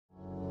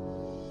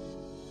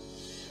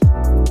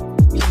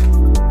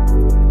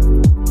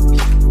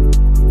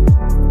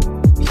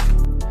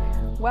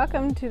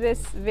Welcome to this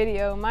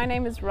video. My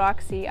name is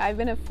Roxy. I've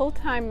been a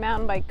full-time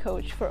mountain bike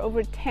coach for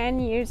over 10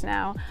 years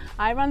now.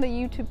 I run the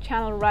YouTube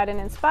channel Ride and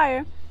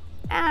Inspire,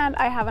 and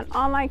I have an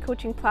online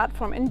coaching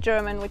platform in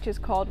German which is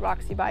called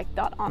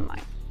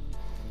roxybike.online.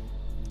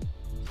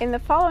 In the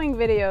following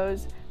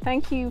videos,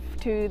 thank you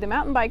to the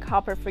Mountain Bike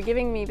Hopper for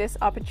giving me this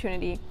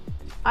opportunity.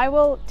 I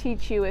will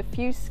teach you a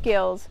few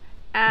skills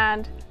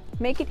and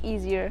make it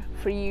easier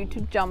for you to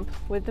jump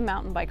with the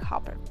Mountain Bike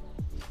Hopper.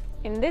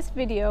 In this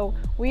video,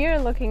 we are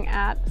looking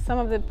at some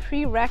of the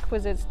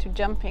prerequisites to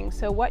jumping,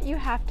 so what you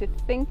have to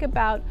think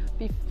about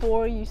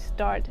before you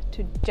start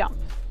to jump.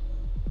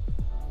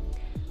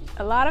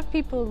 A lot of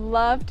people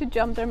love to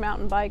jump their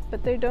mountain bike,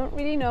 but they don't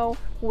really know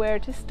where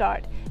to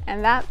start,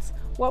 and that's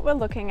what we're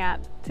looking at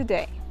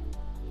today.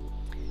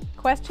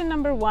 Question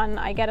number one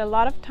I get a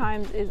lot of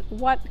times is,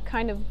 what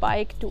kind of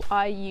bike do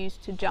I use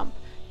to jump?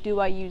 Do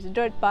I use a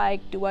dirt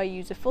bike? Do I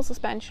use a full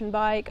suspension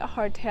bike, a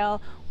hardtail?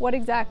 What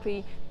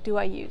exactly do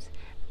I use?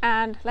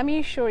 And let me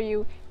assure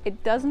you,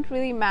 it doesn't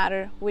really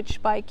matter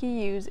which bike you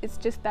use, it's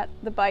just that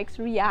the bikes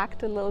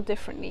react a little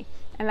differently,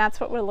 and that's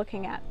what we're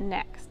looking at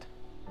next.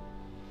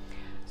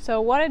 So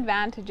what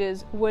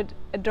advantages would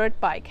a dirt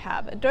bike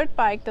have? A dirt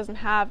bike doesn't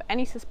have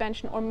any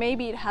suspension, or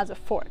maybe it has a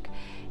fork.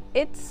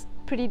 It's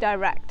pretty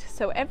direct,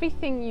 so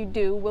everything you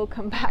do will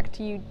come back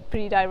to you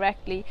pretty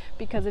directly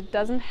because it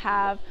doesn't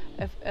have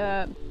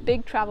a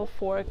big travel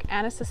fork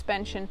and a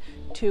suspension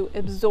to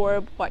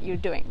absorb what you're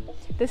doing.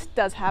 This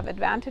does have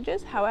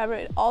advantages, however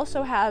it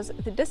also has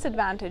the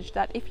disadvantage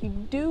that if you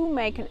do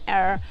make an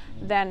error,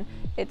 then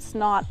it's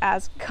not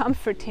as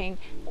comforting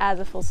as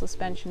a full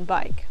suspension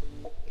bike.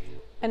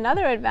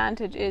 Another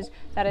advantage is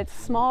that it's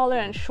smaller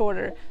and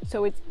shorter,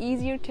 so it's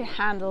easier to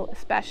handle,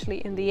 especially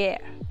in the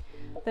air.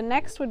 The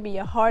next would be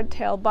a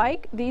hardtail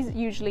bike. These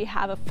usually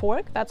have a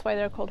fork, that's why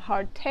they're called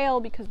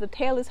hardtail, because the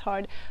tail is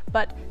hard,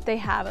 but they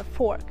have a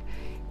fork.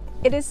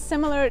 It is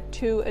similar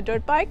to a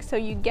dirt bike, so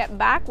you get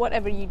back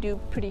whatever you do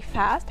pretty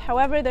fast.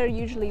 However, they're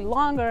usually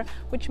longer,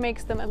 which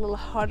makes them a little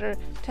harder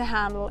to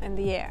handle in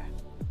the air.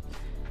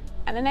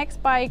 And the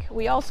next bike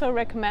we also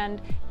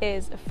recommend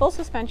is a full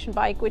suspension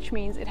bike, which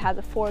means it has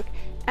a fork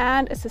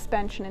and a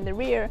suspension in the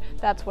rear.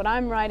 That's what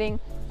I'm riding.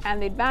 And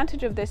the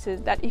advantage of this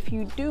is that if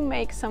you do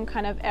make some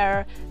kind of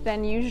error,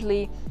 then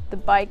usually the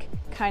bike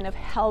kind of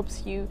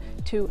helps you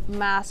to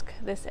mask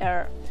this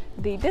error.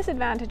 The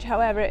disadvantage,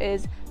 however,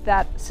 is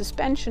that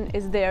suspension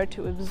is there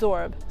to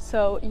absorb.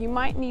 So you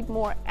might need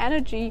more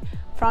energy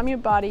from your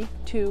body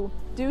to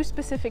do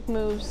specific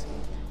moves.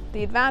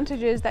 The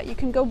advantage is that you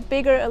can go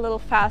bigger a little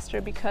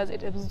faster because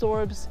it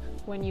absorbs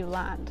when you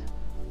land.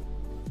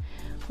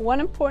 One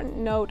important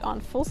note on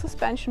full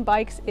suspension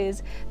bikes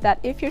is that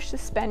if your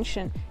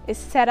suspension is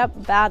set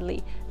up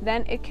badly,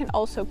 then it can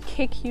also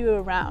kick you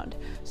around.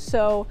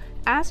 So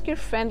ask your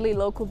friendly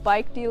local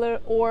bike dealer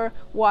or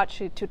watch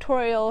a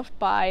tutorial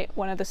by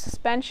one of the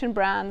suspension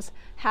brands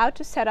how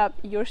to set up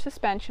your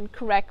suspension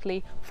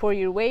correctly for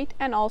your weight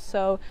and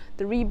also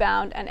the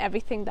rebound and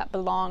everything that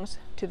belongs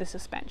to the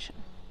suspension.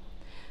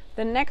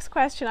 The next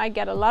question I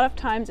get a lot of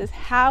times is,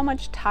 how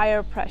much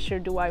tire pressure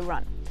do I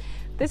run?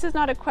 This is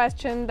not a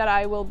question that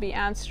I will be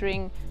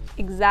answering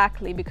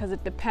exactly because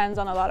it depends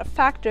on a lot of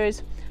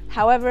factors.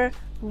 However,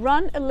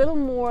 run a little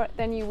more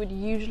than you would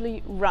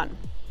usually run.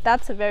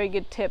 That's a very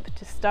good tip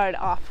to start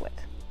off with.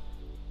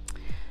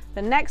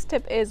 The next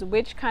tip is,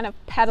 which kind of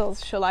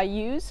pedals shall I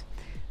use?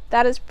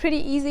 That is pretty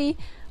easy.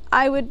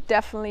 I would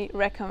definitely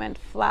recommend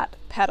flat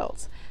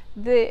pedals.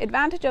 The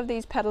advantage of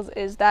these pedals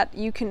is that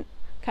you can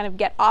kind of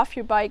get off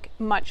your bike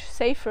much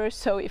safer.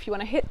 So if you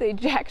want to hit the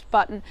eject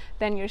button,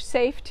 then you're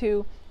safe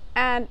to,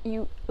 and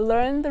you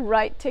learn the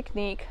right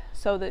technique,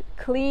 so the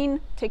clean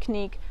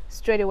technique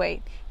straight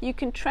away. You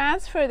can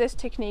transfer this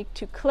technique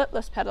to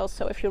clipless pedals,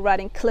 so if you're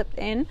riding clipped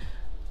in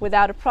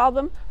without a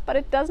problem, but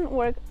it doesn't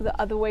work the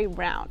other way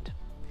round.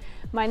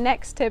 My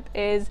next tip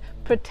is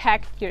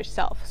protect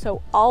yourself.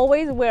 So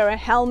always wear a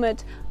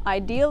helmet,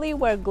 ideally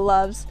wear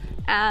gloves,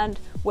 and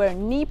wear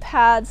knee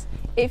pads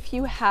if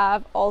you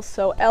have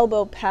also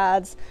elbow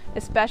pads,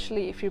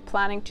 especially if you're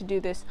planning to do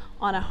this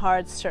on a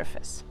hard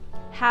surface.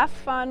 Have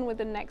fun with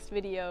the next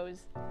videos.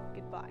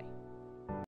 Goodbye.